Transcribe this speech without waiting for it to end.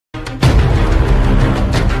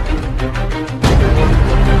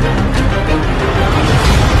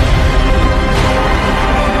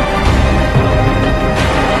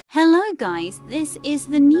guys, this is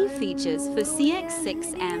the new features for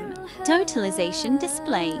CX6M totalization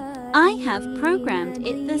display. I have programmed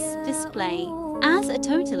this display as a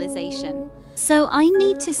totalization. So I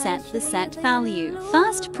need to set the set value.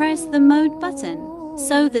 First press the mode button.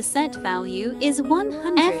 So the set value is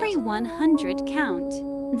 100 every 100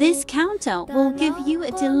 count. This counter will give you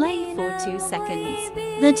a delay for 2 seconds.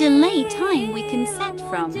 The delay time we can set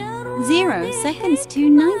from 0 seconds to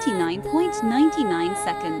 99.99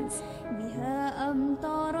 seconds.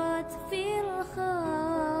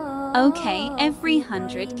 Okay, every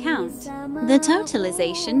 100 count, the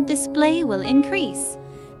totalization display will increase.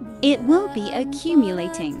 It will be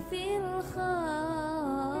accumulating.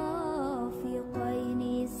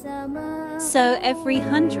 So every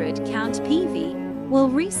 100 count PV will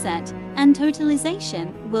reset and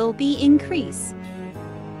totalization will be increase.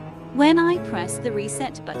 When I press the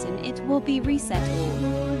reset button, it will be reset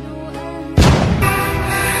all.